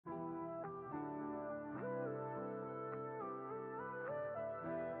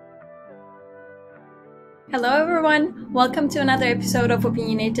Hello, everyone. Welcome to another episode of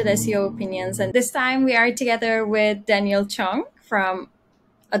Opinionated SEO Opinions. And this time we are together with Daniel Cheung from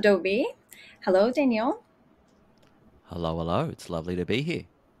Adobe. Hello, Daniel. Hello, hello. It's lovely to be here.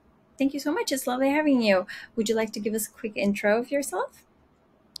 Thank you so much. It's lovely having you. Would you like to give us a quick intro of yourself?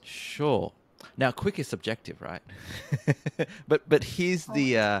 Sure. Now, quick is subjective, right? but here's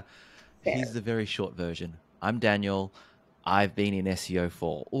the Fair. very short version. I'm Daniel. I've been in SEO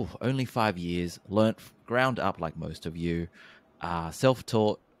for only 5 years. Learnt ground up like most of you.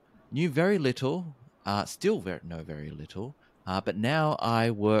 Self-taught. Knew very little. Know very little. But now I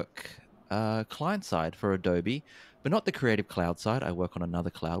work client side for Adobe, but not the Creative Cloud side. I work on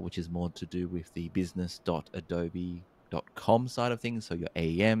another cloud, which is more to do with the business.adobe.com side of things. So your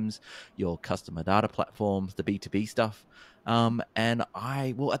AEMs, your customer data platforms, the B2B stuff. And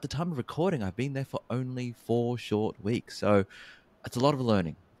at the time of recording, I've been there for only 4 short weeks. So it's a lot of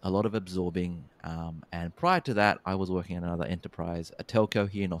learning, a lot of absorbing. And prior to that, I was working at another enterprise, a telco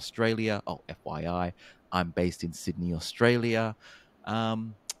here in Australia. Oh, FYI, I'm based in Sydney, Australia.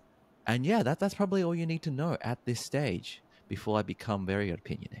 And yeah, that's probably all you need to know at this stage before I become very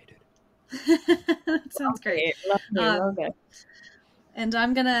opinionated. That sounds great. Love it. And I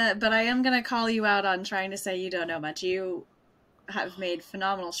am gonna call you out on trying to say you don't know much. You have made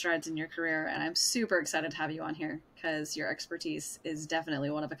phenomenal strides in your career, and I'm super excited to have you on here because your expertise is definitely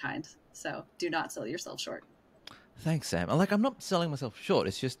one of a kind. So do not sell yourself short. Thanks, Sam. I'm not selling myself short.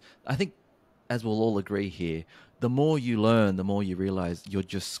 It's just, I think, as we'll all agree here, the more you learn, the more you realize you're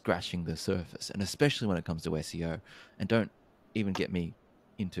just scratching the surface. And especially when it comes to SEO. And don't even get me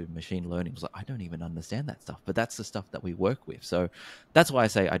into machine learning. It's like, I don't even understand that stuff. But that's the stuff that we work with. So that's why I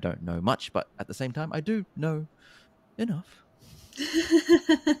say I don't know much. But at the same time, I do know enough.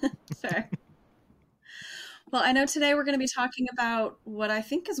 Fair. Well, I know today we're going to be talking about what I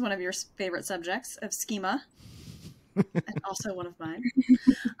think is one of your favorite subjects of schema, and also one of mine.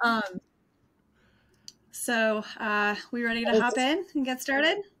 So, we ready to hop in and get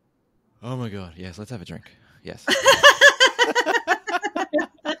started? Oh my God. Yes, let's have a drink. Yes.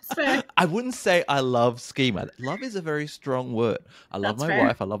 That's fair. I wouldn't say I love schema. Love is a very strong word. I love That's my fair.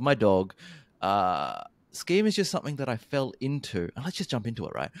 wife. I love my dog. Schema is just something that I fell into. And let's just jump into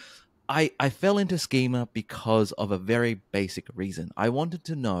it, right? I fell into schema because of a very basic reason. I wanted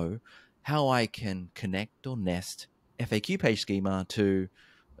to know how I can connect or nest FAQ page schema to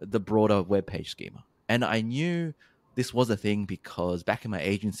the broader web page schema. And I knew this was a thing because back in my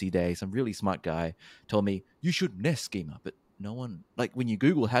agency days, some really smart guy told me, you should nest schema. But no one, like when you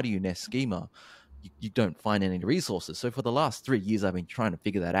Google, how do you nest schema? You don't find any resources. So for the last 3 years, I've been trying to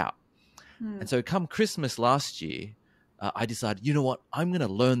figure that out. And so come Christmas last year, I decided, you know what, I'm going to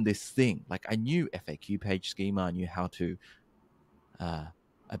learn this thing. Like I knew FAQ page schema. I knew how to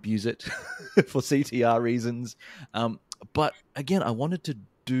abuse it for CTR reasons. But again, I wanted to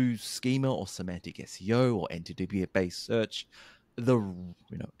do schema or semantic SEO or entity-based search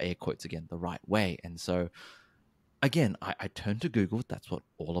air quotes again, the right way. And so again, I turned to Google. That's what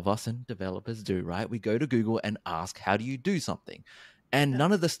all of us and developers do, right? We go to Google and ask, how do you do something? And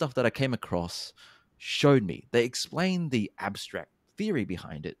none of the stuff that I came across showed me. They explained the abstract theory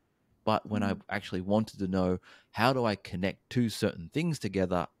behind it. But when I actually wanted to know, how do I connect two certain things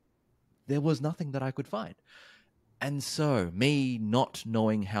together, there was nothing that I could find. And so me not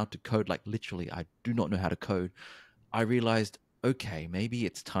knowing how to code, like literally, I do not know how to code, I realized, okay, maybe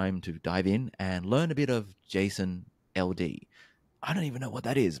it's time to dive in and learn a bit of JSON LD. I don't even know what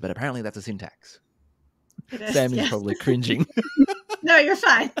that is, but apparently that's a syntax. It is, Sam is yes. probably cringing. No, you're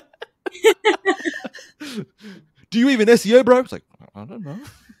fine. Do you even SEO, bro? It's like, I don't know.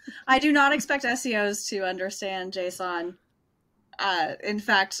 I do not expect SEOs to understand JSON. In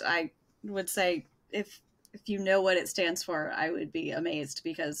fact, I would say if you know what it stands for, I would be amazed,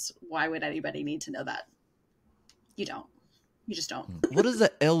 because why would anybody need to know that? You don't. You just don't. What does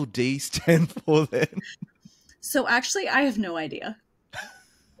the LD stand for then? So actually, I have no idea.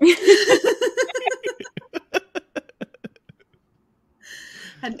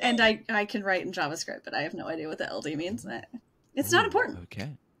 And I can write in JavaScript, but I have no idea what the LD means. It's not important.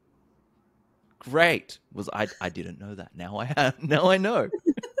 Okay. Great. I didn't know that. Now I have. Now I know.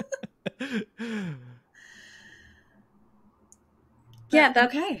 Yeah,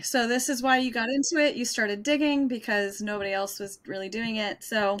 okay. So this is why you got into it. You started digging because nobody else was really doing it.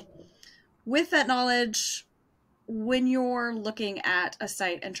 So with that knowledge, when you're looking at a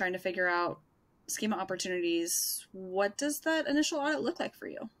site and trying to figure out schema opportunities, what does that initial audit look like for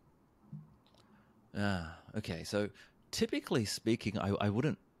you? Okay. So typically speaking, I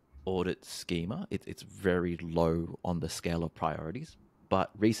wouldn't audit schema. It's very low on the scale of priorities. but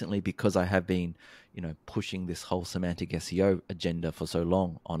recently, because I have been, pushing this whole semantic SEO agenda for so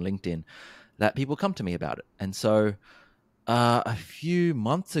long on LinkedIn, that people come to me about it. And so a few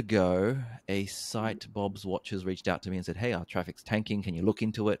months ago, a site, Bob's Watches, reached out to me and said, hey, our traffic's tanking. Can you look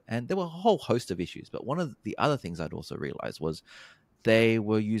into it? And there were a whole host of issues. But one of the other things I'd also realized was they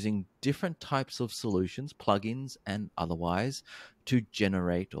were using different types of solutions, plugins and otherwise, to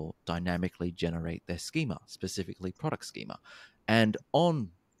generate or dynamically generate their schema, specifically product schema. And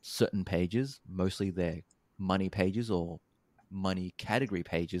on certain pages, mostly their money pages or money category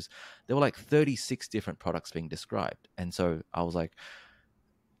pages, there were like 36 different products being described. And so I was like,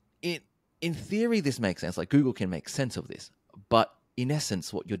 in theory, this makes sense. Like Google can make sense of this. But in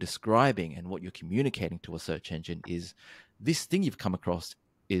essence, what you're describing and what you're communicating to a search engine is this thing you've come across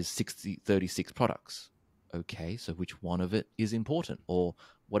is 36 products. Okay, so which one of it is important? Or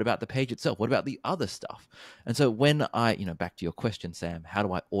what about the page itself? What about the other stuff? And so when I, back to your question, Sam, how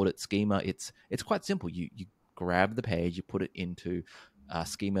do I audit schema? It's quite simple. You grab the page, you put it into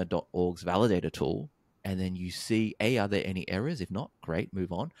schema.org's validator tool, and then you see, are there any errors? If not, great,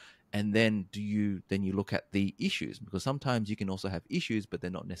 move on. And then you look at the issues, because sometimes you can also have issues, but they're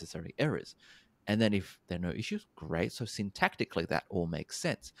not necessarily errors. And then if there are no issues, great. So syntactically, that all makes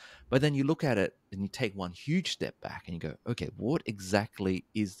sense. But then you look at it and you take one huge step back and you go, okay, what exactly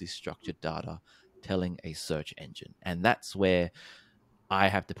is this structured data telling a search engine? And that's where I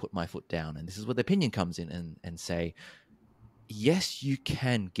have to put my foot down. And this is where the opinion comes in and say, yes, you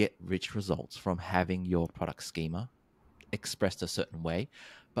can get rich results from having your product schema expressed a certain way,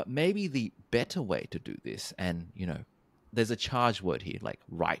 but maybe the better way to do this, and there's a charge word here, like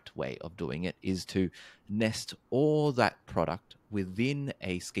right way of doing it, is to nest all that product within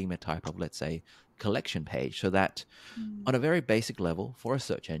a schema type of, let's say, collection page, so that on a very basic level for a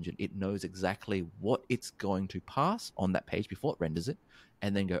search engine, it knows exactly what it's going to pass on that page before it renders it,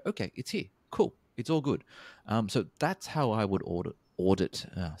 and then go, okay, it's here, cool, it's all good. So that's how I would audit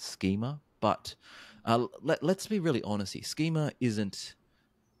schema. But let's be really honest here. Schema isn't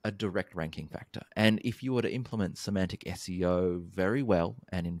a direct ranking factor. And if you were to implement semantic SEO very well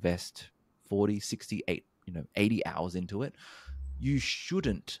and invest 40, 60, 80 hours into it, you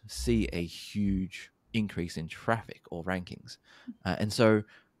shouldn't see a huge increase in traffic or rankings. And so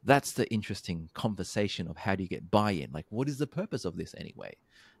that's the interesting conversation of how do you get buy-in? Like, what is the purpose of this anyway?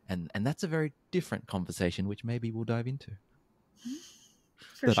 And that's a very different conversation, which maybe we'll dive into.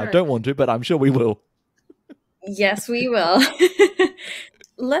 For sure. I don't want to, but I'm sure we will. Yes, we will.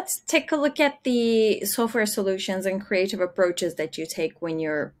 Let's take a look at the software solutions and creative approaches that you take when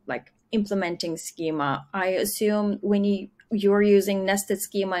you're like implementing schema. I assume when you're using nested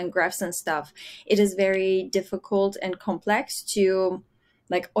schema and graphs and stuff, it is very difficult and complex to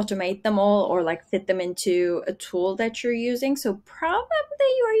like automate them all or like fit them into a tool that you're using. So probably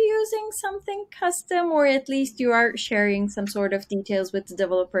you're using something custom, or at least you are sharing some sort of details with the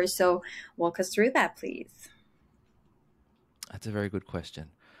developers. So walk us through that, please. That's a very good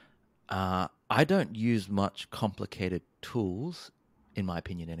question. I don't use much complicated tools, in my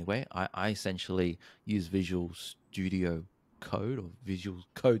opinion anyway. I essentially use Visual Studio Code or Visual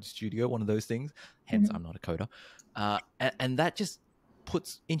Code Studio, one of those things. Hence, I'm not a coder. And that just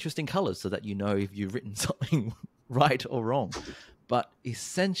puts interesting colors so that you know if you've written something right or wrong. But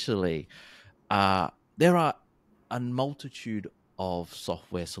essentially, there are a multitude of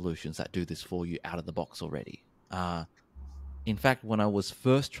software solutions that do this for you out of the box already. In fact, when I was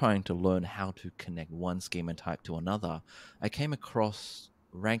first trying to learn how to connect one schema type to another, I came across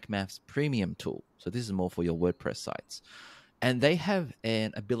Rank Math's premium tool. So this is more for your WordPress sites. And they have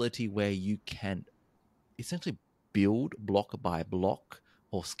an ability where you can essentially build block by block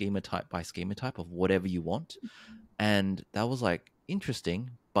or schema type by schema type of whatever you want. And that was like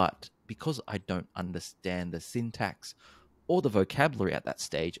interesting, but because I don't understand the syntax or the vocabulary at that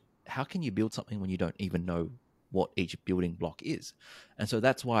stage, how can you build something when you don't even know what each building block is? And so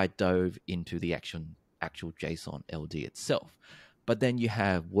that's why I dove into the actual JSON LD itself. But then you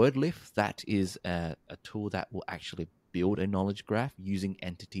have WordLift. That is a tool that will actually build a knowledge graph using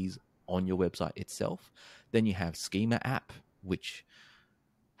entities on your website itself. Then you have Schema App, which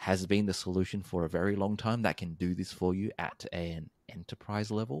has been the solution for a very long time that can do this for you at an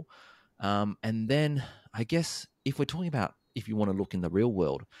enterprise level. And then I guess if we're talking about, if you want to look in the real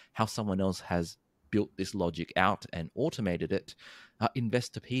world, how someone else has built this logic out and automated it,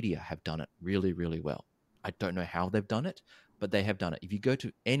 Investopedia have done it really, really well. I don't know how they've done it, but they have done it. If you go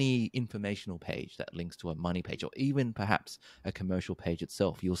to any informational page that links to a money page or even perhaps a commercial page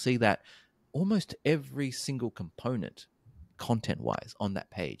itself, you'll see that almost every single component, content-wise, on that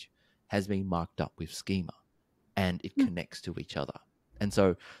page has been marked up with schema, and it connects to each other. And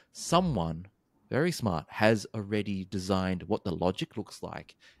so someone very smart has already designed what the logic looks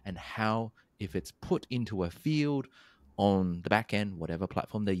like and how, if it's put into a field on the back end, whatever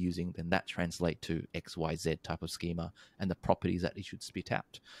platform they're using, then that translates to XYZ type of schema and the properties that it should spit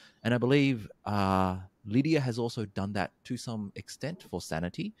out. And I believe Lydia has also done that to some extent for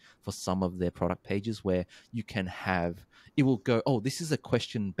Sanity, for some of their product pages, where you can have, it will go, oh, this is a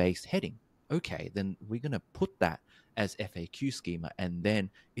question-based heading. Okay, then we're going to put that as FAQ schema, and then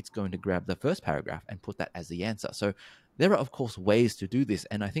it's going to grab the first paragraph and put that as the answer. So there are, of course, ways to do this.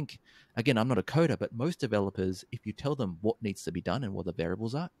 And I think, again, I'm not a coder, but most developers, if you tell them what needs to be done and what the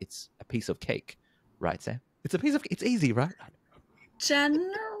variables are, it's a piece of cake, right, Sam? It's a piece of, it's easy, right?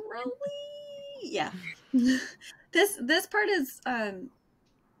 Generally, yeah. This part is,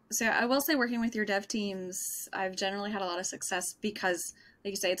 so I will say, working with your dev teams, I've generally had a lot of success because,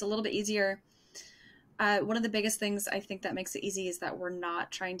 like you say, it's a little bit easier. One of the biggest things I think that makes it easy is that we're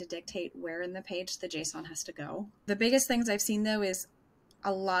not trying to dictate where in the page the JSON has to go. The biggest things I've seen, though, is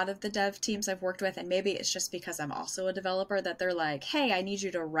a lot of the dev teams I've worked with, and maybe it's just because I'm also a developer, that they're like, hey, I need you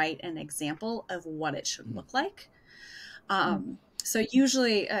to write an example of what it should look like. So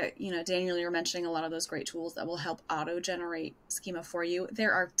usually, Daniel, you're mentioning a lot of those great tools that will help auto-generate schema for you.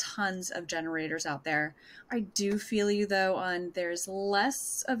 There are tons of generators out there. I do feel you, though, on there's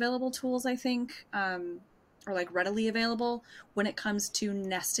less available tools, I think, or like readily available when it comes to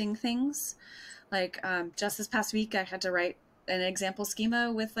nesting things. Like just this past week, I had to write an example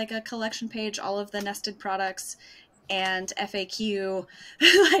schema with like a collection page, all of the nested products, and FAQ.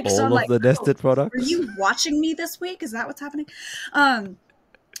 Like, all so I'm of like, the nested products. Are you watching me this week? Is that what's happening? So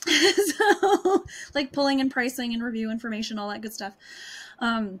like pulling in pricing and review information, all that good stuff.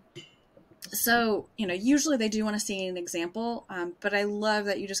 So, usually they do want to see an example, but I love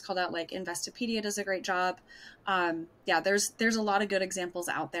that you just called out, like, Investopedia does a great job. Yeah, there's a lot of good examples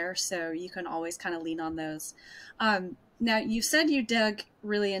out there, so you can always kind of lean on those. Now, you said you dug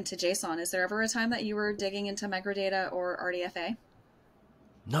really into JSON. Is there ever a time that you were digging into microdata or RDFA?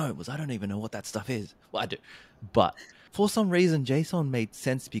 No, it was, I don't even know what that stuff is. Well, I do. But for some reason, JSON made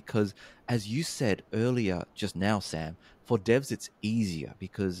sense because, as you said earlier, just now, Sam, for devs, it's easier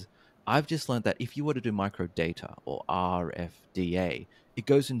because I've just learned that if you were to do microdata or RFDA, it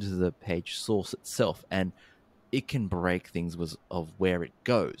goes into the page source itself and it can break things of where it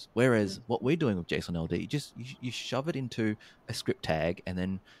goes. Whereas what we're doing with JSON LD, you shove it into a script tag, and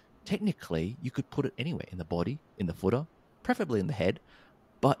then technically you could put it anywhere, in the body, in the footer, preferably in the head,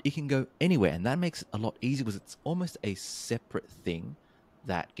 but it can go anywhere. And that makes it a lot easier because it's almost a separate thing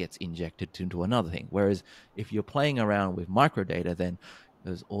that gets injected into another thing. Whereas if you're playing around with microdata, then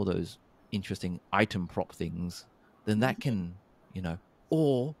there's all those interesting item prop things, then that can,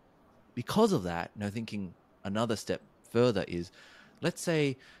 or because of that, thinking another step further is, let's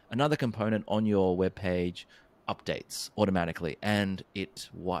say another component on your web page updates automatically and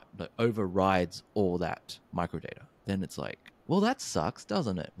it overrides all that microdata. Then it's like, well, that sucks,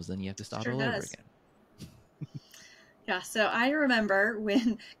 doesn't it? Well, then you have to start all over again. Yeah, so I remember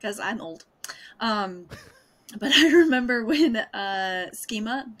when, because I'm old, but I remember when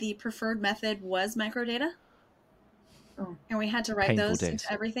schema, the preferred method was microdata. And we had to write Painful those days.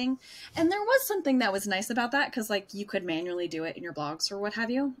 into everything. And there was something that was nice about that because, like, you could manually do it in your blogs or what have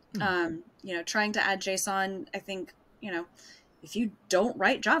you. Trying to add JSON, I think, if you don't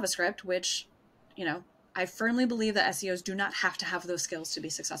write JavaScript, which, I firmly believe that SEOs do not have to have those skills to be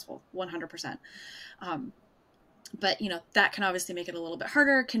successful, 100%. But, that can obviously make it a little bit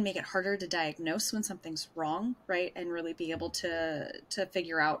harder, can make it harder to diagnose when something's wrong, right? And really be able to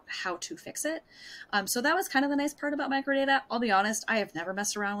figure out how to fix it. So that was kind of the nice part about microdata. I'll be honest, I have never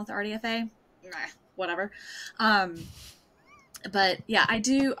messed around with RDFA. Whatever. But yeah,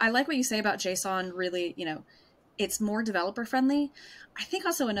 I like what you say about JSON. Really, it's more developer friendly. I think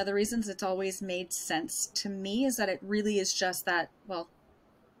also another reason it's always made sense to me is that it really is just that, well,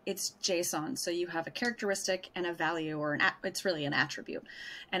 it's JSON. So you have a characteristic and a value, or it's really an attribute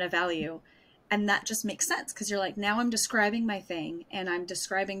and a value. And that just makes sense because you're like, now I'm describing my thing and I'm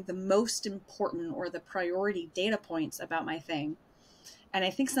describing the most important or the priority data points about my thing. And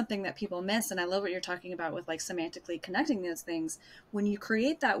I think something that people miss, and I love what you're talking about with like semantically connecting those things, when you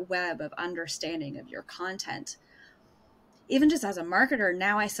create that web of understanding of your content, even just as a marketer,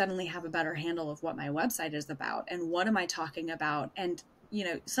 now I suddenly have a better handle of what my website is about and what am I talking about. And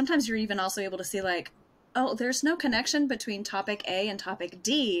sometimes you're even also able to see like, oh, there's no connection between topic A and topic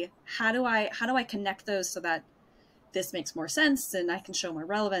D. How do I connect those so that this makes more sense and I can show more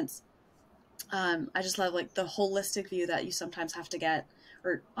relevance? I just love like the holistic view that you sometimes have to get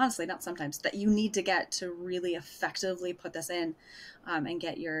or honestly, not sometimes, that you need to get to really effectively put this in and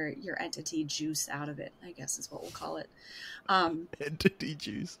get your entity juice out of it, I guess is what we'll call it. Entity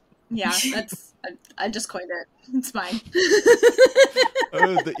juice. Yeah, that's, I just coined it. It's mine.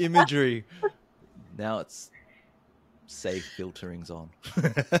 Oh, the imagery. Now it's safe filtering's on.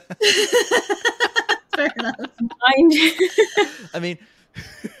 Fair enough. I mean,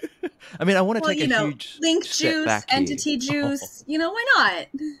 I want to take a huge link step juice, back entity here. juice. Why not?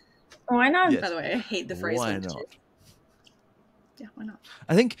 Why not? Yes. By the way, I hate the phrase Why link not? juice. Yeah, why not?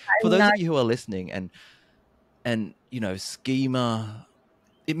 I think for I'm those not- of you who are listening and schema,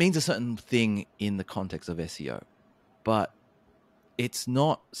 it means a certain thing in the context of SEO, but it's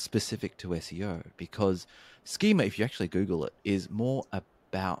not specific to SEO, because schema, if you actually Google it, is more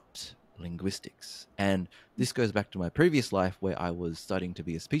about linguistics. And this goes back to my previous life where I was studying to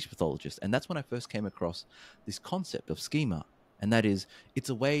be a speech pathologist. And that's when I first came across this concept of schema. And that is, it's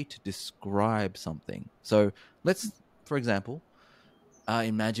a way to describe something. So let's, for example,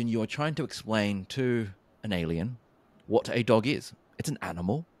 imagine you are trying to explain to an alien what a dog is. It's an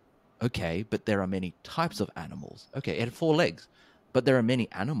animal. Okay, but there are many types of animals. Okay, it had 4 legs, but there are many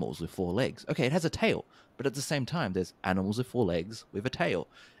animals with 4 legs. Okay, it has a tail, but at the same time, there's animals with 4 legs with a tail.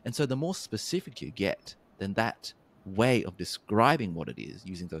 And so the more specific you get, then that way of describing what it is,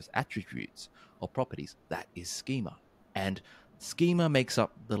 using those attributes or properties, that is schema. And schema makes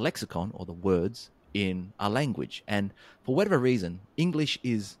up the lexicon or the words in our language. And for whatever reason, English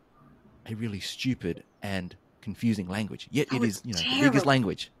is a really stupid and confusing language, yet it is, the biggest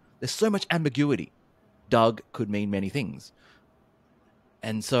language. There's so much ambiguity. Doug could mean many things.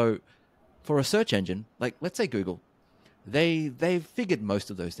 And so for a search engine, like let's say Google, they've figured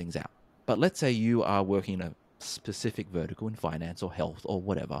most of those things out. But let's say you are working in a specific vertical in finance or health or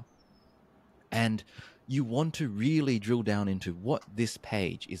whatever, and you want to really drill down into what this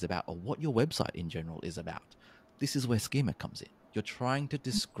page is about or what your website in general is about. This is where schema comes in. You're trying to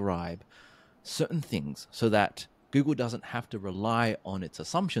describe certain things so that Google doesn't have to rely on its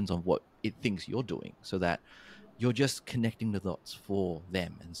assumptions on what it thinks you're doing, so that you're just connecting the dots for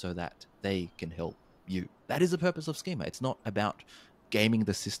them and so that they can help you. That is the purpose of schema. It's not about gaming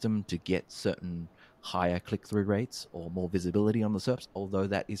the system to get certain higher click-through rates or more visibility on the SERPs, although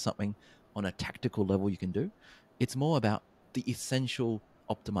that is something on a tactical level you can do. It's more about the essential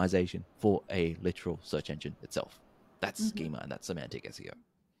optimization for a literal search engine itself. That's schema, and that's semantic SEO.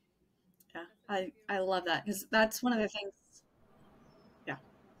 Yeah, I love that, because that's one of the things. Yeah,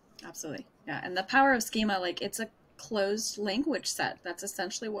 absolutely. Yeah, and the power of schema, like, it's a closed language set. That's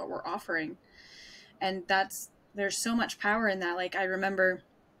essentially what we're offering, and there's so much power in that. Like, I remember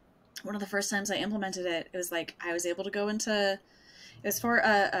one of the first times I implemented it, it was like I was able to go into, it was for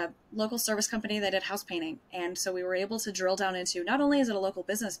a local service company that did house painting, and so we were able to drill down into, not only is it a local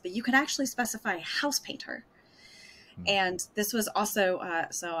business, but you can actually specify house painter. And this was also,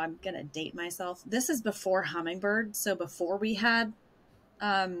 so I'm going to date myself. This is before Hummingbird. So before we had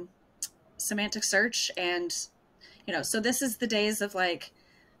semantic search, and, so this is the days of like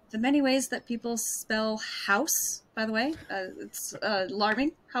the many ways that people spell house, by the way. It's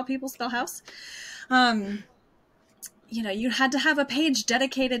alarming how people spell house. You had to have a page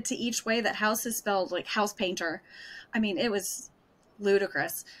dedicated to each way that house is spelled, like house painter. I mean, it was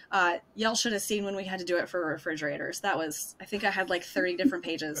ludicrous. Y'all should have seen when we had to do it for refrigerators. That was, I think I had like 30 different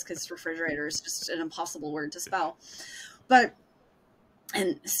pages, because refrigerator is just an impossible word to spell.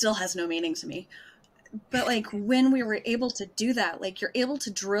 And still has no meaning to me. But like when we were able to do that, like you're able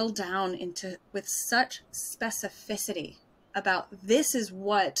to drill down into with such specificity about this is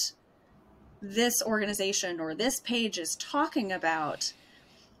what this organization or this page is talking about,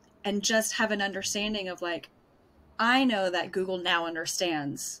 and just have an understanding of like, I know that Google now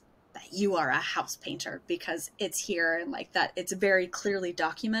understands that you are a house painter because it's here, and like that it's very clearly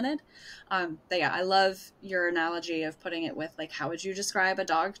documented. But yeah, I love your analogy of putting it with like, how would you describe a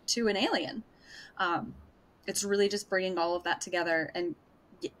dog to an alien? It's really just bringing all of that together. And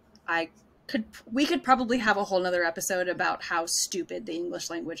we could probably have a whole nother episode about how stupid the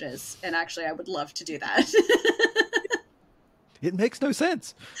English language is. And actually, I would love to do that. It makes no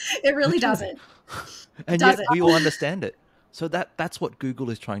sense. It really doesn't. And yet we all understand it. So that's what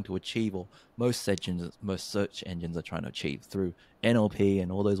Google is trying to achieve, or most search engines are trying to achieve through NLP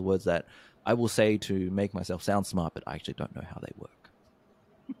and all those words that I will say to make myself sound smart, but I actually don't know how they work.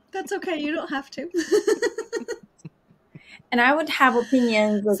 That's okay. You don't have to. And I would have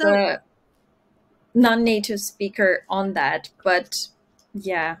opinions as a non-native speaker on that, but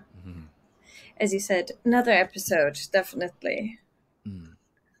yeah, as you said, another episode, definitely.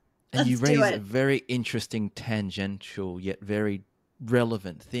 And you raise a very interesting, tangential, yet very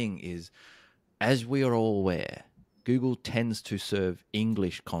relevant thing is, as we are all aware, Google tends to serve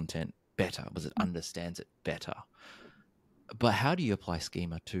English content better because it understands it better. But how do you apply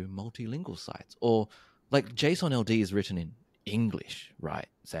schema to multilingual sites? Or like JSON LD is written in English, right,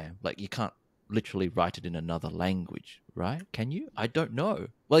 Sam? Like you can't literally write it in another language, right? Can you? I don't know.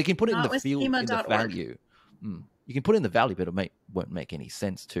 Well, you can put it in Not the with field, in the schema.org. value. You can put it in the value, but won't make any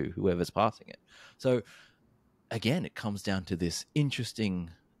sense to whoever's passing it. So again, it comes down to this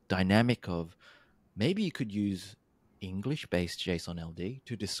interesting dynamic of maybe you could use English-based JSON LD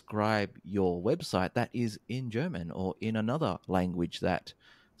to describe your website that is in German or in another language that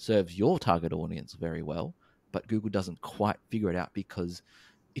serves your target audience very well, but Google doesn't quite figure it out because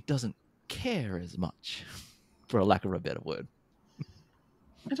it doesn't care as much, for a lack of a better word.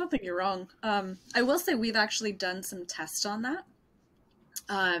 I don't think you're wrong. I will say we've actually done some tests on that.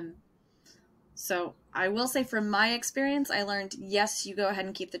 So I will say from my experience, I learned, yes, you go ahead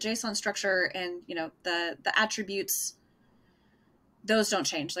and keep the JSON structure and, you know, the attributes, those don't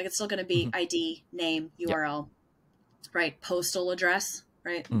change. Like it's still going to be ID, name, URL, right? Postal address,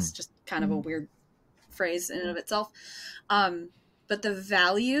 right? It's just kind of a weird phrase in and of itself. But the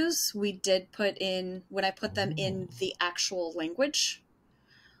values we did put in, when I put them in the actual language,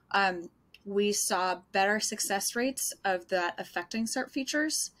 we saw better success rates of that affecting SERP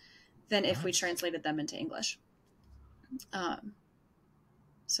features than if we translated them into English.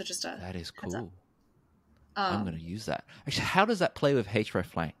 So just a that is heads up. cool. I'm going to use that. Actually, how does that play with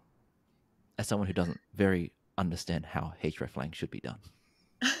hreflang? As someone who doesn't very understand how hreflang should be done.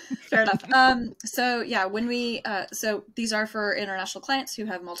 Fair enough. So yeah, when we, so these are for international clients who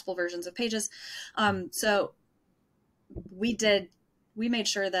have multiple versions of pages. So we made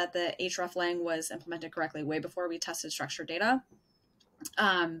sure that the hreflang was implemented correctly way before we tested structured data.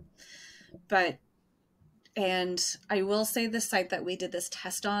 And I will say the site that we did this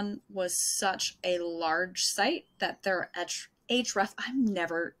test on was such a large site that their href,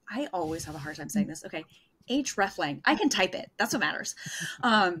 I always have a hard time saying this. Okay. hreflang. I can type it. That's what matters.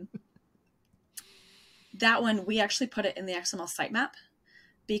 That one, we actually put it in the XML sitemap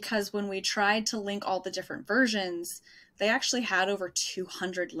because when we tried to link all the different versions, they actually had over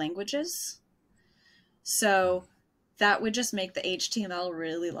 200 languages. So that would just make the HTML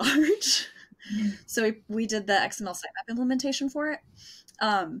really large. So we did the XML sitemap implementation for it.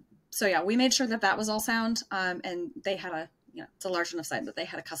 So yeah, we made sure that that was all sound. And they had a, you know, it's a large enough site that they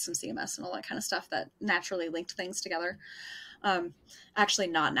had a custom CMS and all that kind of stuff that naturally linked things together. Actually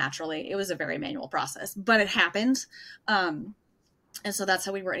not naturally. It was a very manual process, but it happened. And so that's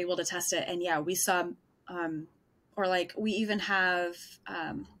how we were able to test it. And yeah, we saw, or like we even have,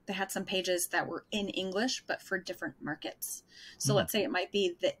 they had some pages that were in English, but for different markets. So let's say it might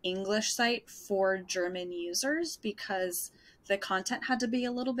be the English site for German users because the content had to be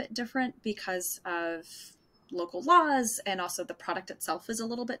a little bit different because of local laws. And also the product itself is a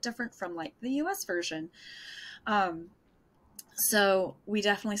little bit different from like the US version. So we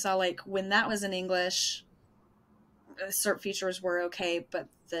definitely saw like when that was in English, SERP features were okay, but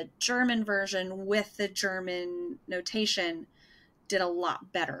the German version with the German notation did a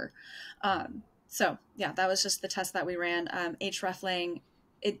lot better. So yeah, that was just the test that we ran. hreflang,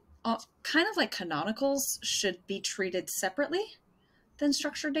 it kind of like canonicals should be treated separately than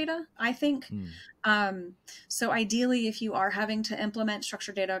structured data, I think. So ideally, if you are having to implement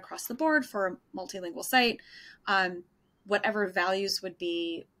structured data across the board for a multilingual site, whatever values would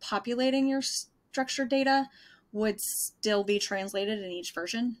be populating your structured data would still be translated in each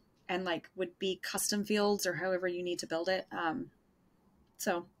version and like would be custom fields or however you need to build it.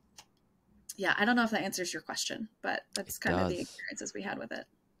 So yeah, I don't know if that answers your question, but that's kind of the experiences we had with it.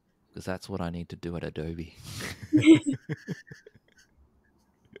 Because that's what I need to do at Adobe.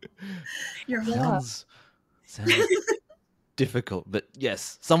 Sounds difficult, but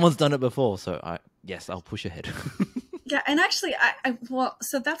yes, someone's done it before, so I'll push ahead. Yeah, and actually,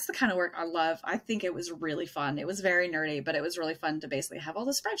 so that's the kind of work I love. I think it was really fun. It was very nerdy, but it was really fun to basically have all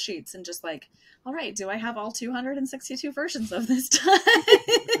the spreadsheets and just like, all right, do I have all 262 versions of this time?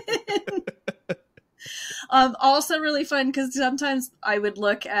 Also really fun because sometimes I would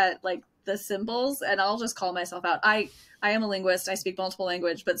look at like the symbols and I'll just call myself out. I am a linguist. I speak multiple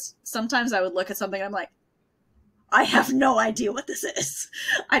language, but sometimes I would look at something and I'm like, I have no idea what this is.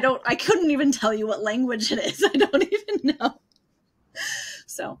 I couldn't even tell you what language it is. I don't even know.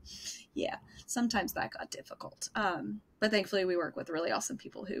 So yeah, sometimes that got difficult. But thankfully we work with really awesome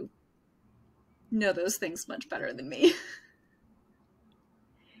people who know those things much better than me.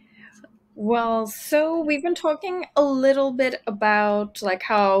 Well, so we've been talking a little bit about like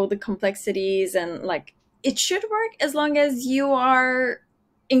how the complexities and like it should work as long as you are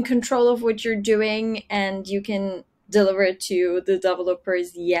in control of what you're doing and you can deliver it to the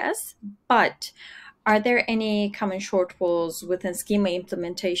developers, yes. But are there any common shortfalls within schema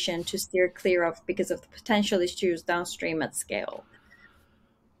implementation to steer clear of because of the potential issues downstream at scale?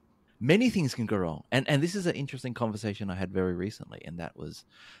 Many things can go wrong. And this is an interesting conversation I had very recently. And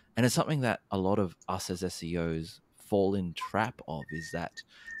it's something that a lot of us as SEOs fall in trap of, is that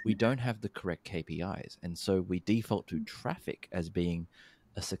we don't have the correct KPIs. And so we default to traffic as being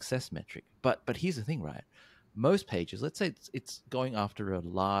a success metric. But here's the thing, right? Most pages, let's say it's going after a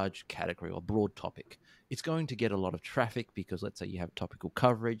large category or broad topic, it's going to get a lot of traffic because let's say you have topical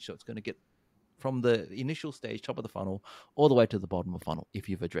coverage. So it's going to get from the initial stage, top of the funnel, all the way to the bottom of the funnel if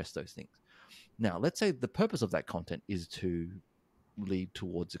you've addressed those things. Now, let's say the purpose of that content is to lead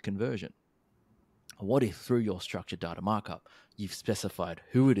towards a conversion. What if through your structured data markup, you've specified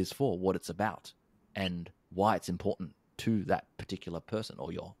who it is for, what it's about, and why it's important to that particular person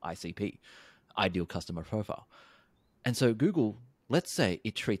or your ICP, ideal customer profile. And so Google, let's say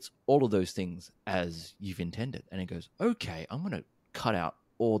it treats all of those things as you've intended, and it goes, okay, I'm going to cut out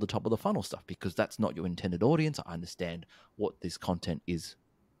all the top of the funnel stuff because that's not your intended audience. I understand what this content is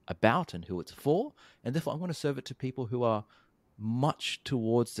about and who it's for, and therefore I'm going to serve it to people who are much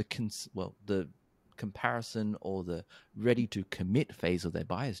towards the comparison or the ready to commit phase of their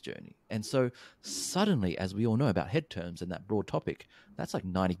buyer's journey. And so suddenly, as we all know about head terms and that broad topic, that's like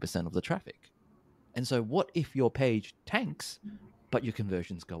 90% of the traffic. And so what if your page tanks, but your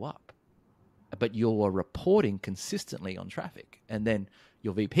conversions go up? But you're reporting consistently on traffic. And then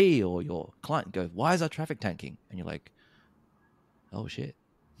your VP or your client goes, why is our traffic tanking? And you're like, oh shit.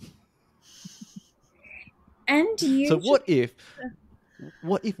 And So what if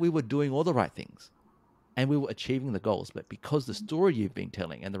we were doing all the right things and we were achieving the goals, but because the story you've been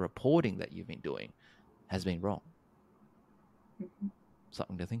telling and the reporting that you've been doing has been wrong?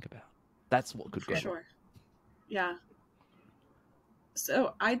 Something to think about. That's what could go wrong. Sure. Yeah.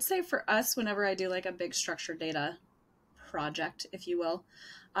 So I'd say for us, whenever I do like a big structured data project, if you will,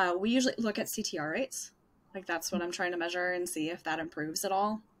 we usually look at CTR rates. Like that's what I'm trying to measure and see if that improves at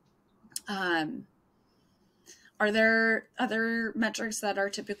all. Are there other metrics that are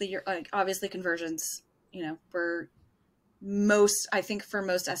typically like obviously conversions? You know, I think for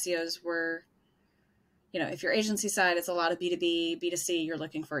most SEOs, if your agency side, it's a lot of B2B, B2C, you're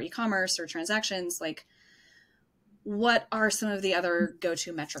looking for e-commerce or transactions. Like, what are some of the other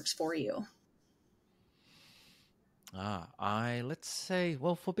go-to metrics for you? Let's say,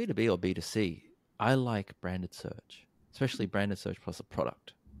 well, for B2B or B2C, I like branded search, especially branded search plus a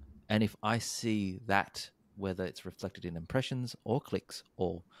product. And if I see that, whether it's reflected in impressions or clicks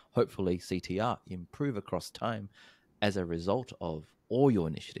or hopefully CTR, improve across time as a result of all your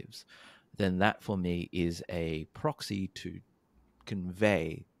initiatives, then that for me is a proxy to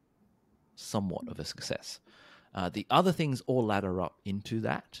convey somewhat of a success. The other things all ladder up into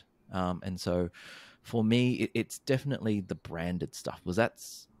that. And so for me, it's definitely the branded stuff, because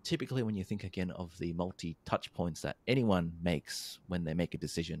that's typically when you think again of the multi-touch points that anyone makes when they make a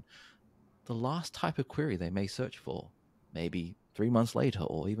decision. The last type of query they may search for, maybe 3 months later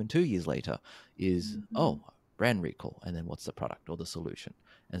or even 2 years later, is, brand recall, and then what's the product or the solution?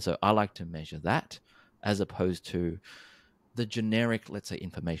 And so I like to measure that as opposed to the generic, let's say,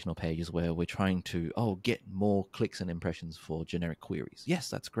 informational pages where we're trying to, get more clicks and impressions for generic queries. Yes,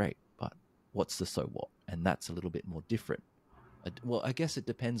 that's great, but what's the so what? And that's a little bit more different. Well, I guess it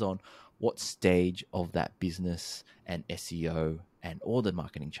depends on what stage of that business and SEO and all the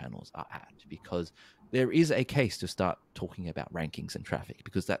marketing channels are at, because there is a case to start talking about rankings and traffic,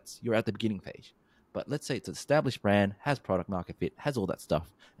 because you're at the beginning phase. But let's say it's an established brand, has product market fit, has all that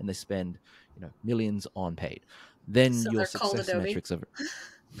stuff, and they spend millions on paid. Then so your success metrics are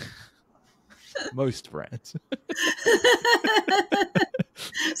most brands.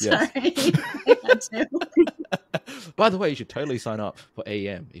 Sorry, I had to. By the way, you should totally sign up for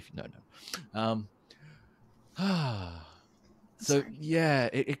AEM if no. So yeah,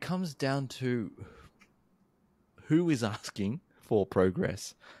 it comes down to who is asking for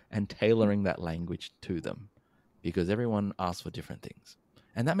progress and tailoring that language to them, because everyone asks for different things,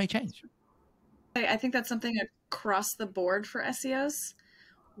 and that may change. I think that's something across the board for SEOs.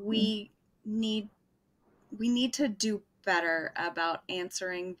 We need to do better about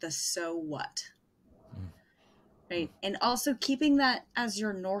answering the so what. Right. And also keeping that as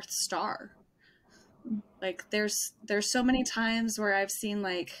your North Star. Like there's so many times where I've seen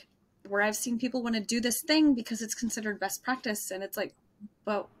people want to do this thing because it's considered best practice. And it's like,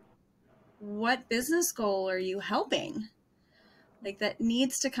 but what business goal are you helping? Like that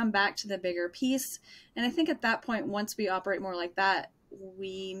needs to come back to the bigger piece. And I think at that point, once we operate more like that,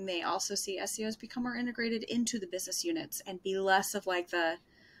 we may also see SEOs become more integrated into the business units and be less of like the,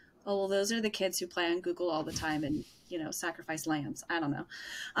 oh, well, those are the kids who play on Google all the time and, sacrifice lambs. I don't know.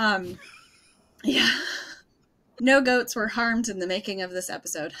 Yeah. No goats were harmed in the making of this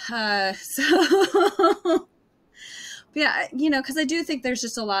episode. Yeah, because I do think there's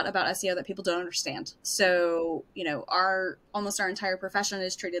just a lot about SEO that people don't understand. So, almost our entire profession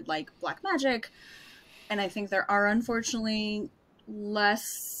is treated like black magic. And I think there are unfortunately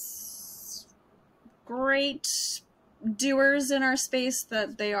less great doers in our space,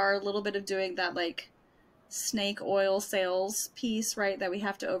 that they are a little bit of doing that like snake oil sales piece, right, that we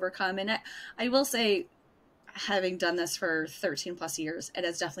have to overcome. And I will say, having done this for 13 plus years, it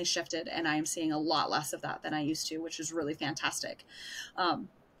has definitely shifted, and I am seeing a lot less of that than I used to, which is really fantastic. But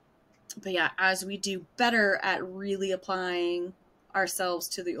yeah, as we do better at really applying ourselves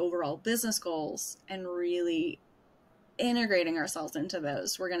to the overall business goals and really integrating ourselves into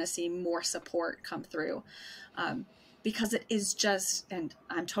those, we're going to see more support come through. Because it is just, and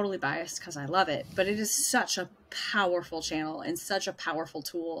I'm totally biased because I love it, but it is such a powerful channel and such a powerful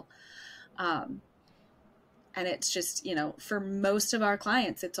tool. And it's just, for most of our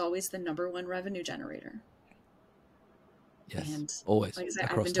clients, it's always the number one revenue generator. Yes, and always. Like I said,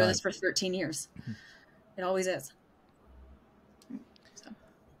 I've across been doing time. this for 13 years. It always is. So.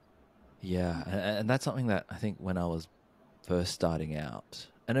 Yeah, and that's something that I think when I was first starting out,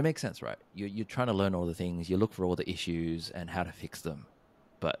 and it makes sense, right? You're trying to learn all the things, you look for all the issues and how to fix them,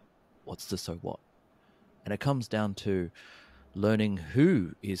 but what's the so what? And it comes down to learning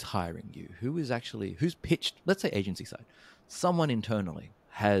who is hiring you, who's pitched, let's say agency side, someone internally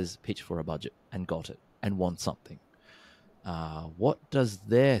has pitched for a budget and got it and wants something. What does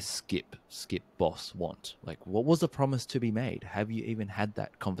their skip boss want? Like, what was the promise to be made? Have you even had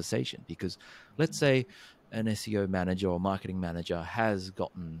that conversation? Because let's say an SEO manager or marketing manager has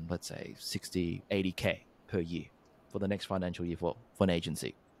gotten, let's say 60, 80K per year for the next financial year for an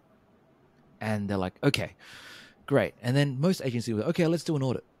agency. And they're like, okay, great. And then most agencies will, okay, let's do an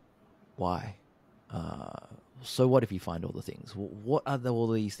audit. Why? So what if you find all the things? What are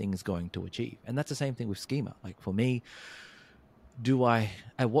all these things going to achieve? And that's the same thing with schema. Like for me,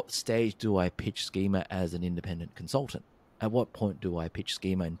 at what stage do I pitch schema as an independent consultant? At what point do I pitch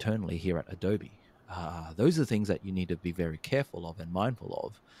schema internally here at Adobe? Those are the things that you need to be very careful of and mindful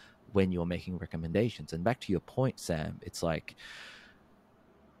of when you're making recommendations. And back to your point, Sam, it's like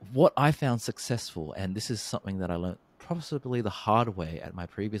what I found successful, and this is something that I learned possibly the hard way at my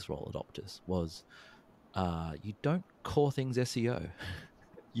previous role at Optus, was you don't call things SEO.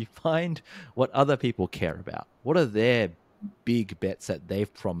 You find what other people care about. What are their big bets that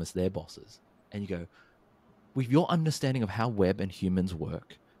they've promised their bosses? And you go, with your understanding of how web and humans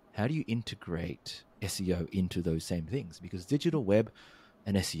work, how do you integrate SEO into those same things? Because digital web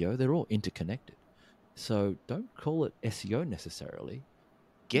and SEO, they're all interconnected. So don't call it SEO necessarily.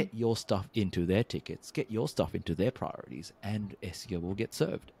 Get your stuff into their tickets, get your stuff into their priorities, and SEO will get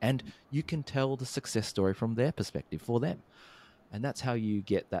served. And you can tell the success story from their perspective for them. And that's how you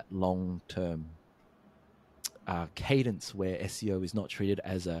get that long-term cadence where SEO is not treated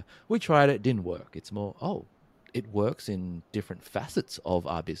as we tried it, didn't work. It's more, it works in different facets of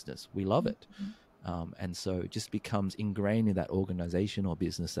our business. We love it. And so it just becomes ingrained in that organization or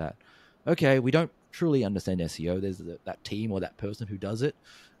business that, okay, we don't truly understand SEO. There's that team or that person who does it,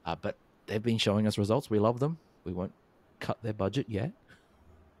 but they've been showing us results. We love them. We won't cut their budget yet.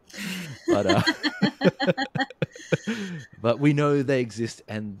 But but we know they exist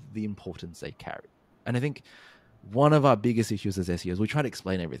and the importance they carry. And I think one of our biggest issues as SEOs, we try to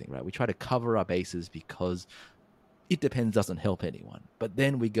explain everything, right? We try to cover our bases because it depends doesn't help anyone. But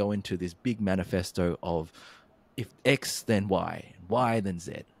then we go into this big manifesto of if X, then Y, Y, then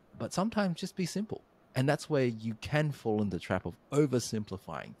Z. But sometimes just be simple. And that's where you can fall in the trap of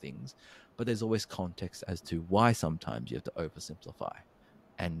oversimplifying things. But there's always context as to why sometimes you have to oversimplify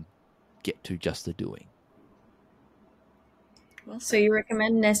and get to just the doing. Well, so you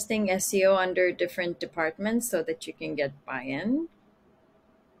recommend nesting SEO under different departments so that you can get buy-in?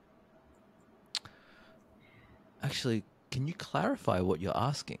 Actually, can you clarify what you're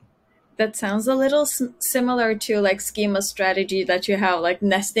asking? That sounds a little similar to like schema strategy that you have, like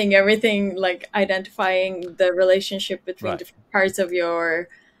nesting everything, like identifying the relationship between different parts of your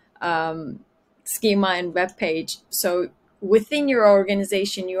schema and web page. So within your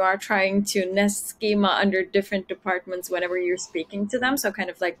organization, you are trying to nest schema under different departments whenever you're speaking to them. So kind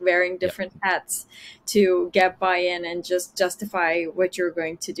of like wearing different hats to get buy-in and just justify what you're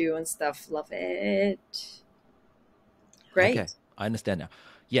going to do and stuff. Love it. Great. Okay. I understand now.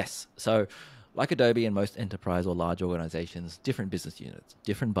 Yes. So like Adobe and most enterprise or large organizations, different business units,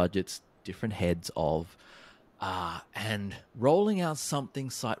 different budgets, different heads of, and rolling out something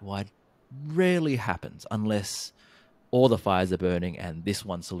site-wide rarely happens unless all the fires are burning and this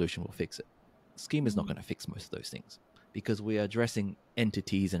one solution will fix it. Schema is not going to fix most of those things because we are addressing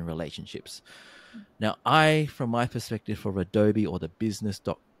entities and relationships. Now, from my perspective, for Adobe or the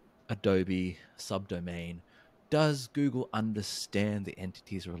business.adobe subdomain, does Google understand the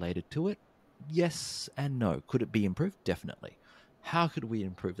entities related to it? Yes and no. Could it be improved? Definitely. How could we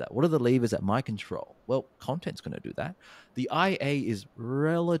improve that? What are the levers at my control? Well, content's going to do that. The IA is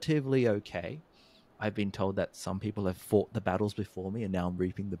relatively okay. I've been told that some people have fought the battles before me and now I'm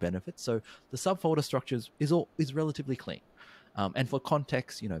reaping the benefits. So the subfolder structures is relatively clean. And for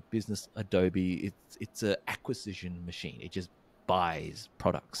context, business Adobe, it's an acquisition machine. It just buys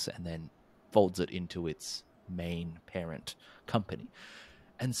products and then folds it into its main parent company.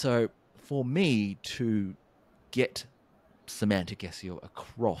 And so for me to get semantic SEO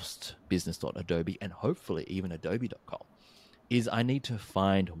across business.adobe and hopefully even adobe.com is I need to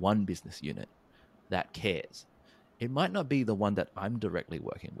find one business unit that cares. It might not be the one that I'm directly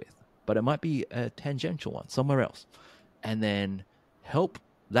working with, but it might be a tangential one somewhere else. And then help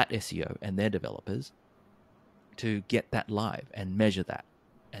that SEO and their developers to get that live and measure that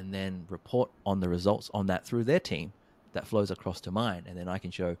and then report on the results on that through their team that flows across to mine. And then I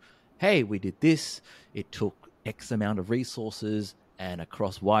can show, hey, we did this. It took X amount of resources and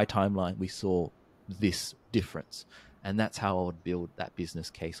across Y timeline, we saw this difference. And that's how I would build that business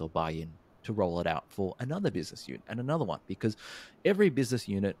case or buy-in to roll it out for another business unit and another one, because every business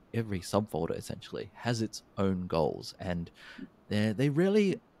unit, every subfolder essentially has its own goals and they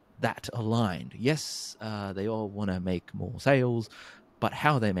really that aligned. Yes, they all want to make more sales, but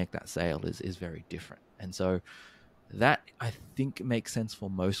how they make that sale is very different. And so that I think makes sense for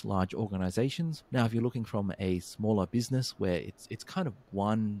most large organizations. Now, if you're looking from a smaller business where it's kind of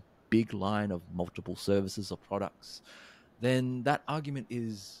one big line of multiple services or products, then that argument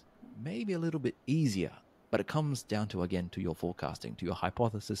is maybe a little bit easier, but it comes down to, again, to your forecasting, to your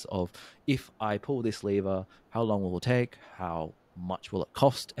hypothesis of if I pull this lever, how long will it take? How much will it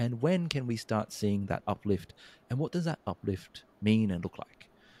cost? And when can we start seeing that uplift? And what does that uplift mean and look like?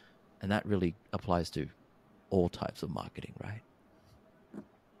 And that really applies to all types of marketing, right?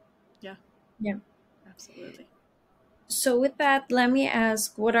 Yeah. Yeah. Absolutely. So with that, let me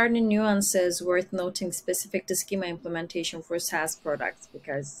ask, what are the nuances worth noting specific to schema implementation for SaaS products?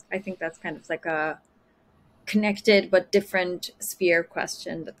 Because I think that's kind of like a connected but different sphere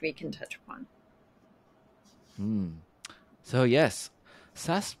question that we can touch upon. So yes,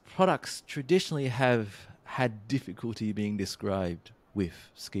 SaaS products traditionally have had difficulty being described with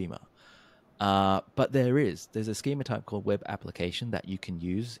schema. But there's a schema type called web application that you can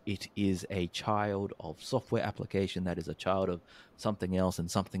use. It is a child of software application that is a child of something else and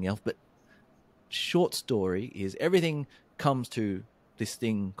something else. But short story is everything comes to this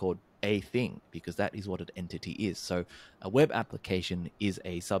thing called a thing, because that is what an entity is. So a web application is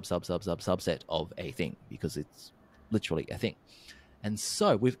a subset of a thing because it's literally a thing. And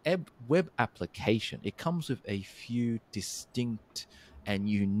so with web application, it comes with a few distinct and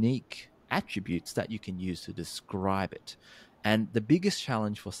unique attributes that you can use to describe it. And the biggest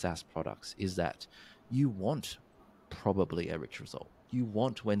challenge for SaaS products is that you want probably a rich result. You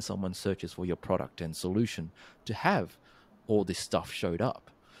want, when someone searches for your product and solution, to have all this stuff showed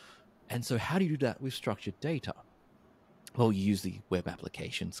up. And so how do you do that with structured data? Well, you use the web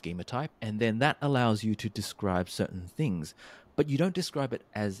application schema type, and then that allows you to describe certain things, but you don't describe it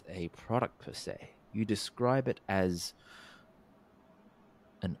as a product per se. You describe it as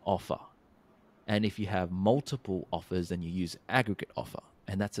an offer. And if you have multiple offers, then you use aggregate offer.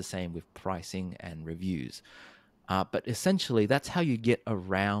 And that's the same with pricing and reviews. But essentially, that's how you get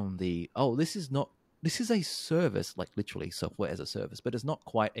around this is a service, like literally software as a service, but it's not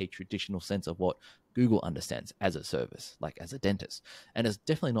quite a traditional sense of what Google understands as a service, like as a dentist. And it's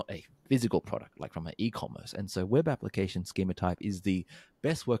definitely not a physical product, like from an e-commerce. And so web application schema type is the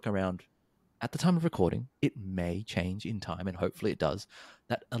best workaround at the time of recording. It may change in time, and hopefully it does.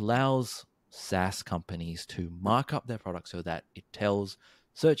 That allows SaaS companies to mark up their product so that it tells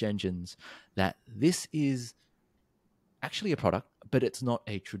search engines that this is actually a product, but it's not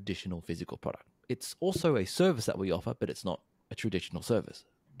a traditional physical product. It's also a service that we offer, but it's not a traditional service.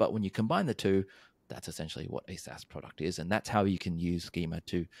 But when you combine the two, that's essentially what a SaaS product is. And that's how you can use schema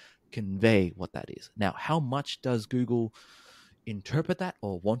to convey what that is. Now, how much does Google interpret that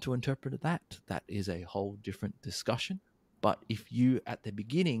or want to interpret that? That is a whole different discussion. But if you, at the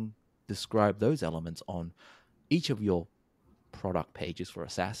beginning, describe those elements on each of your product pages for a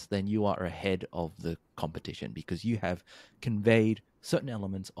SaaS, then you are ahead of the competition because you have conveyed certain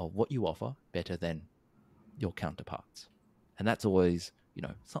elements of what you offer better than your counterparts. And that's always,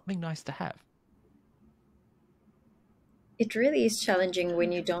 something nice to have. It really is challenging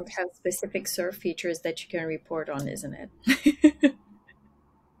when you don't have specific SERP features that you can report on, isn't it?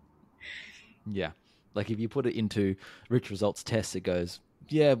 Yeah. Like if you put it into rich results tests, it goes,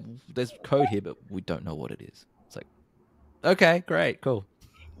 yeah, there's code here, but we don't know what it is. It's like, okay, great, cool.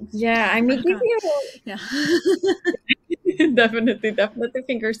 Yeah, I mean, Oh, yeah. definitely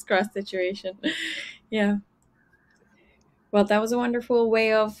fingers crossed situation. Yeah. Well, that was a wonderful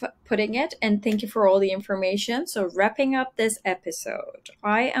way of putting it, and thank you for all the information. So, wrapping up this episode,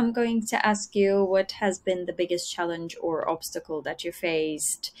 I am going to ask you what has been the biggest challenge or obstacle that you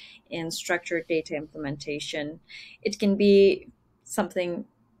faced in structured data implementation. It can be something,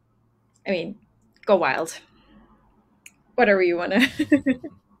 I mean, go wild. Whatever you want to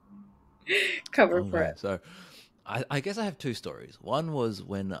cover for Okay, it. so I guess I have two stories. One was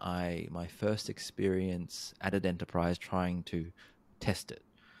when my first experience at an enterprise trying to test it.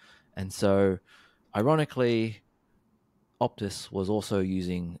 And so, ironically, Optus was also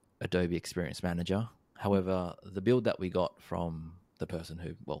using Adobe Experience Manager. However, the build that we got from the person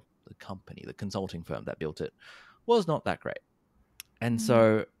the company, the consulting firm that built it, was not that great. And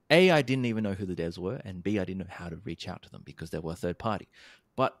so, A, I didn't even know who the devs were, and B, I didn't know how to reach out to them because they were third party.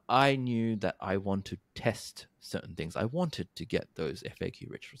 But I knew that I want to test certain things. I wanted to get those FAQ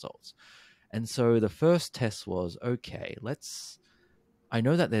rich results. And so the first test was, okay, I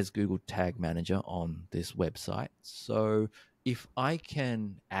know that there's Google Tag Manager on this website. So if I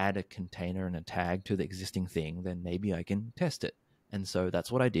can add a container and a tag to the existing thing, then maybe I can test it. And so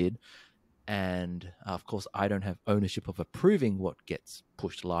that's what I did. And of course, I don't have ownership of approving what gets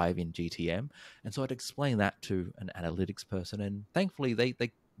pushed live in GTM. And so I'd explain that to an analytics person. And thankfully, they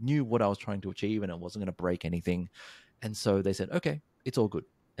knew what I was trying to achieve and it wasn't going to break anything. And so they said, okay, it's all good.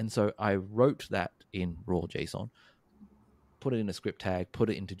 And so I wrote that in raw JSON, put it in a script tag, put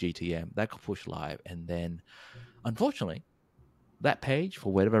it into GTM, that got pushed live. And then, unfortunately, that page,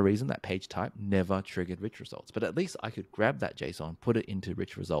 for whatever reason, that page type never triggered rich results. But at least I could grab that JSON, put it into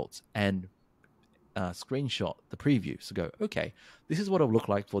rich results, and screenshot the preview. So go, okay, this is what it would look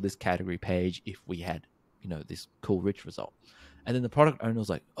like for this category page if we had, this cool rich result. And then the product owner was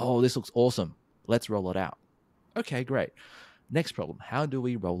like, oh, this looks awesome. Let's roll it out. Okay, great. Next problem, how do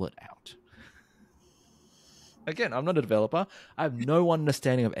we roll it out? Again, I'm not a developer. I have no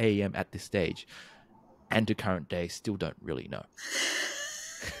understanding of AEM at this stage. And to current day, still don't really know.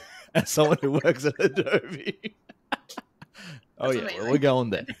 As someone who works at Adobe. Oh, yeah, well, we're going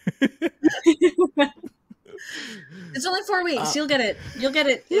there. It's only 4 weeks. You'll get it. You'll get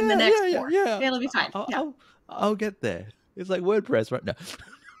it in the next 4. Yeah. It'll be fine. I'll get there. It's like WordPress right now.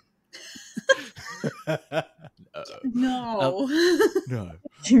 No. No.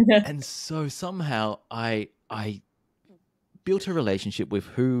 And so somehow I built a relationship with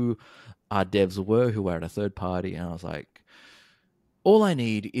who our devs were, who were at a third party, and I was like, all I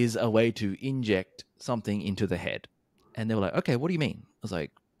need is a way to inject something into the head. And they were like, okay, what do you mean? I was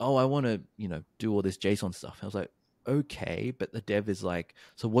like, oh, I want to, do all this JSON stuff. I was like, okay, but the dev is like,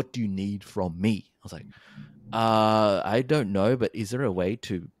 so what do you need from me? I was like, I don't know, but is there a way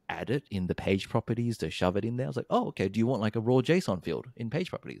to add it in the page properties to shove it in there? I was like, oh, okay. Do you want like a raw JSON field in page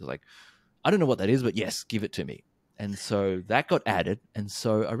properties? I was like, I don't know what that is, but yes, give it to me. And so that got added. And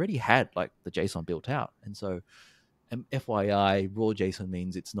so I already had like the JSON built out. And so FYI, raw JSON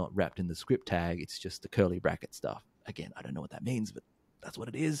means it's not wrapped in the script tag. It's just the curly bracket stuff. Again, I don't know what that means, but that's what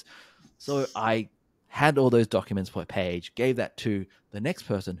it is. So I had all those documents per page, gave that to the next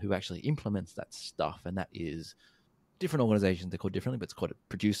person who actually implements that stuff. And that is different organizations. They're called differently, but it's called a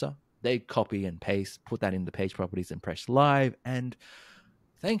producer. They copy and paste, put that in the page properties and press live. And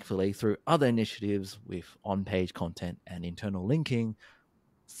thankfully, through other initiatives with on-page content and internal linking,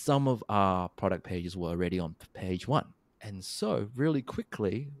 some of our product pages were already on page 1. And so really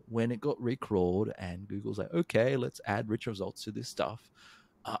quickly, when it got recrawled and Google's like, okay, let's add rich results to this stuff,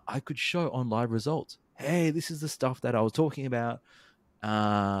 I could show on live results, hey, this is the stuff that I was talking about.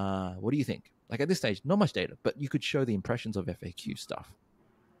 What do you think? Like at this stage, not much data, but you could show the impressions of FAQ stuff,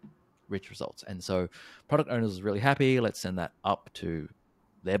 rich results. And so product owners was really happy. Let's send that up to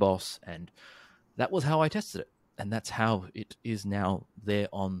their boss. And that was how I tested it. And that's how it is now there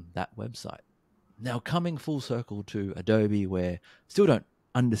on that website. Now coming full circle to Adobe, where still don't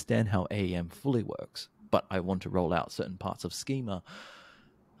understand how AEM fully works, but I want to roll out certain parts of schema,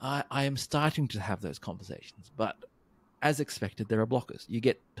 I am starting to have those conversations. But as expected, there are blockers. You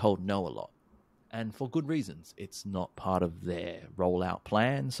get told no a lot. And for good reasons. It's not part of their rollout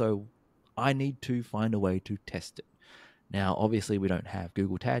plan, so I need to find a way to test it. Now, obviously, we don't have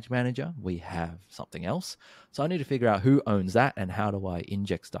Google Tag Manager. We have something else. So I need to figure out who owns that and how do I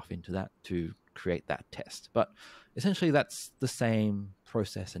inject stuff into that to create that test. But essentially, that's the same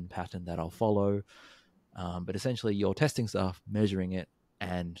process and pattern that I'll follow. But essentially, you're testing stuff, measuring it,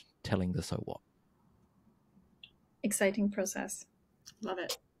 and telling the so what. Exciting process. Love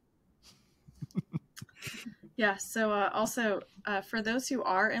it. Yeah. So also for those who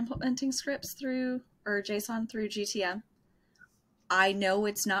are implementing scripts through or JSON through GTM, I know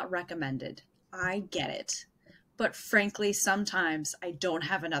it's not recommended. I get it. But frankly, sometimes I don't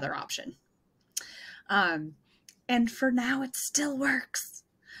have another option. And for now, it still works.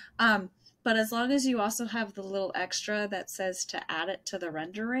 But as long as you also have the little extra that says to add it to the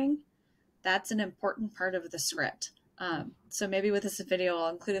rendering, that's an important part of the script. So maybe with this video, I'll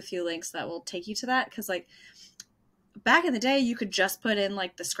include a few links that will take you to that. Because like back in the day, you could just put in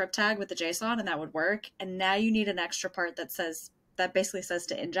like the script tag with the JSON and that would work. And now you need an extra part that basically says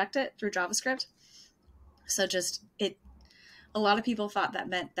to inject it through JavaScript. So a lot of people thought that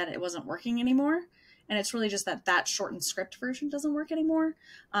meant that it wasn't working anymore. And it's really just that shortened script version doesn't work anymore.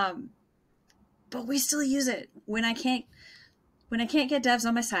 But we still use it when I can't get devs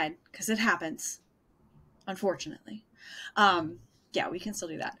on my side, because it happens, unfortunately. Yeah, we can still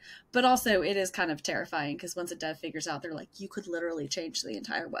do that. But also it is kind of terrifying because once a dev figures out, they're like, you could literally change the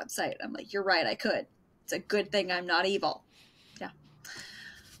entire website. I'm like, you're right, I could. It's a good thing I'm not evil. Yeah.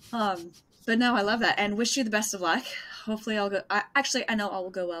 But no, I love that and wish you the best of luck. Hopefully I know all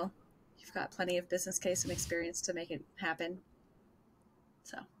will go well. You've got plenty of business case and experience to make it happen.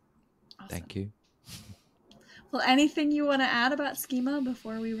 So awesome. Thank you. Well, anything you want to add about schema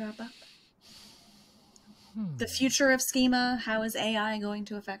before we wrap up? The future of schema, how is AI going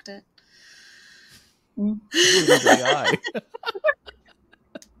to affect it? AI.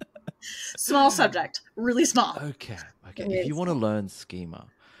 Small subject, really small. Okay. If you want to learn schema,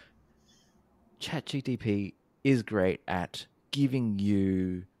 ChatGPT is great at giving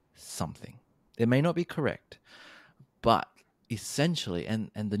you something. It may not be correct, but essentially, and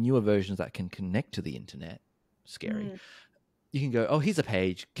the newer versions that can connect to the internet, scary. You can go, oh, here's a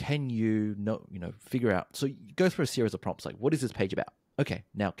page. Can you figure out? So you go through a series of prompts like, what is this page about? Okay,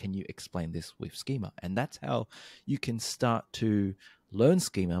 now can you explain this with schema? And that's how you can start to learn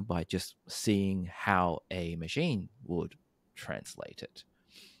schema, by just seeing how a machine would translate it,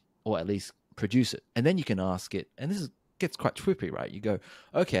 or at least produce it. And then you can ask it, and gets quite trippy, right? You go,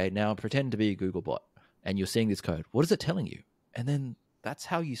 okay, now pretend to be a Google bot, and you're seeing this code. What is it telling you? And then that's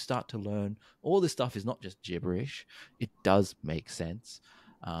how you start to learn. All this stuff is not just gibberish. It does make sense.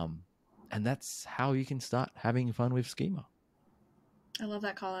 And that's how you can start having fun with schema. I love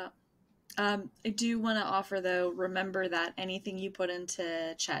that call out. I do want to offer, though, remember that anything you put into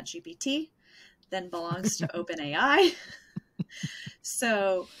ChatGPT then belongs to OpenAI.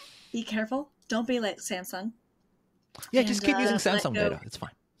 So be careful. Don't be like Samsung. Yeah, just keep using Samsung data. It's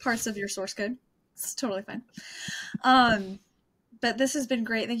fine. Parts of your source code. It's totally fine. But this has been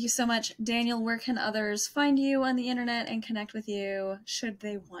great. Thank you so much. Daniel, where can others find you on the internet and connect with you should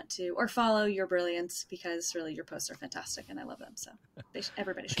they want to, or follow your brilliance, because really your posts are fantastic and I love them. So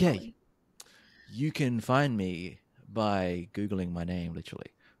everybody should follow you. You can find me by Googling my name,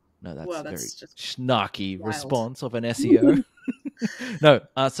 literally. No, that's well, very just snarky wild response of an SEO. No,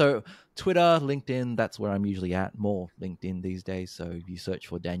 so Twitter, LinkedIn, that's where I'm usually at. More LinkedIn these days. So if you search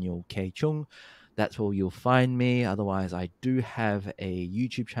for Daniel K. Cheung, that's where you'll find me. Otherwise, I do have a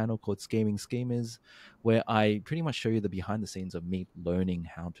YouTube channel called Scheming Schemers, where I pretty much show you the behind the scenes of me learning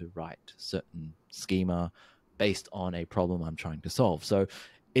how to write certain schema based on a problem I'm trying to solve. So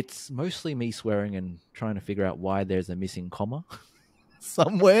it's mostly me swearing and trying to figure out why there's a missing comma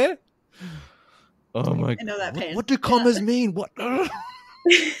somewhere. Oh my! I know that pain. What do commas mean? What?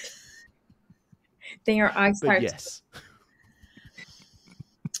 Then your eyes start. Yes.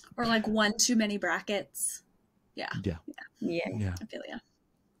 Or like one too many brackets. Yeah. I feel yeah.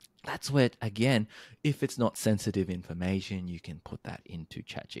 That's where, again, if it's not sensitive information, you can put that into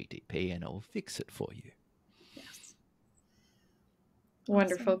ChatGPT and it'll fix it for you. Yes.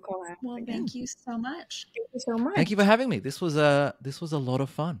 Wonderful Awesome. call out. Well, thank you so much. Thank you so much. Thank you for having me. This was a lot of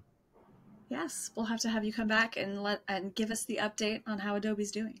fun. Yes, we'll have to have you come back and give us the update on how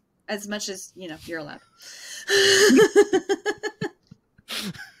Adobe's doing, as much as you're allowed.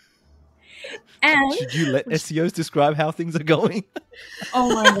 And should you let SEOs describe how things are going?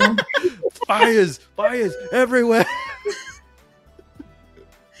 Oh my god, fires everywhere.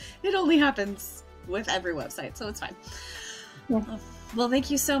 It only happens with every website, so it's fine. Yeah. Well,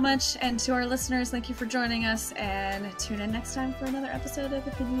 thank you so much. And to our listeners, thank you for joining us. And tune in next time for another episode of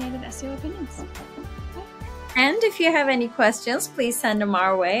Opinionated SEO Opinions. And if you have any questions, please send them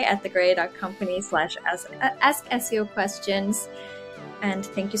our way at thegray.company/ask SEO questions. And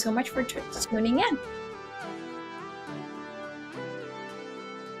thank you so much for tuning in.